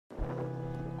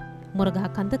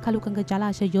Moragahakanda KaluGanga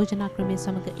ජලාශය යෝජනා ක්‍රමය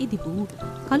සමග ඉදිවූ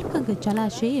KaluGanga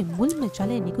ජලාශයේ මුල්ම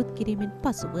ජලය නිකුත් කිරීමෙන්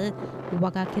පසුව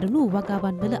වගා කෙරුණු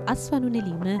වගාවන් වල අස්වනු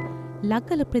නෙලීම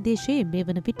ලග්ගල ප්‍රදේශයේ මේ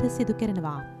වන විට සිදු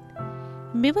කෙරෙනවා.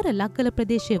 මෙවර ලග්ගල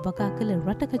ප්‍රදේශයේ වගා කළ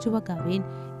රටකජු වගාවෙන්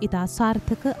ඉතා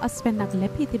සාර්ථක අස්වැන්නක්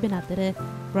ලැබී තිබෙන අතර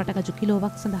රටකජු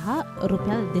කිලෝවක් සඳහා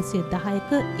රුපියල්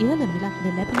 210ක ඉහළ මිලක්ද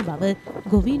ලැබෙන බව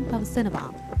ගොවීන් පවසනවා.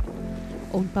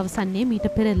 ඔවුන් පවසන්නේ මීට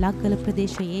පෙර ලග්ගල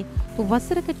ප්‍රදේශයේ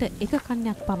වසරකට එක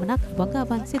කන්නයක් පමණක්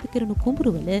වගාවන් සිදු කෙරුණු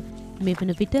කුඹුරුවල මේ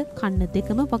වන විට කන්න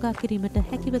දෙකම වගා කිරීමට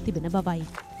හැකිව තිබෙන බවයි.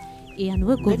 ඒ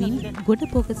අනුව ගොවීන් ගොඩ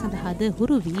පෝක සඳහාද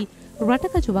හුරු වී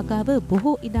රටකජු වගාව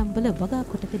බොහෝ ඉඩම්වල වගා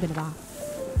කොට තිබෙනවා.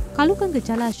 KaluGanga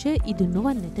ජලාශය ඉදු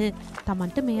නොවන්නට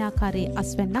තමන්ට මේ ආකාරයේ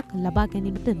අස්වැන්නක් ලබා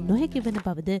ගැනීමට නොහැකි වන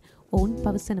බවද ඔවුන්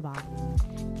පවසනවා.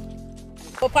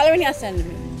 පළවෙනි අස්වැන්න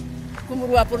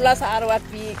කුඹුරු අපුරලා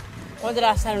සාරවත් වී හොඳට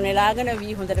අස්වැන්න නෙලාගෙන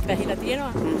වී හොඳට පැහිලා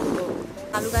තියෙනවා.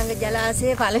 KaluGanga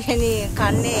ජලාශයේ පළවෙනි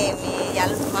කන්නේ මේ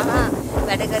යල මහා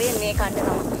වැඩ කරේ මේ කන්න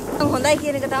තමයි. හොඳයි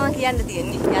කියන එක තමයි කියන්න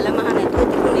තියෙන්නේ. යල මහා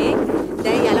නැතුව තිබුණේ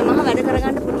දැන් යල මහා වැඩ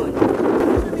කරගන්න පුළුවන්.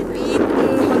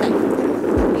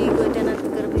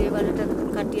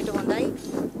 කට්ටියට හොඳයි.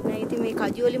 නෑ ඉතින් මේ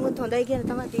කජු වලිමුත් හොඳයි කියන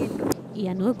තමයි තියෙන්නේ. ඒ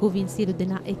අනුව ගොවීන් සියලු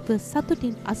දෙනා එක්ව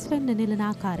සතුටින් අස්වැන්න නෙලන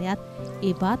ආකාරයත්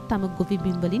ඒවා තම ගොවි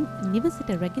බිම් වලින් නිවසට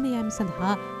රැගෙන යාම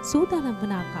සඳහා සූදානම්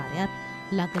වන ආකාරයත්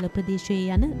ලග්ගල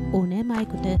ප්‍රදේශයේ යන ඕනෑම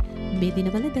අයෙකුට මේ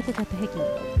දිනවල දැකගත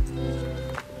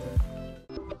හැකියි.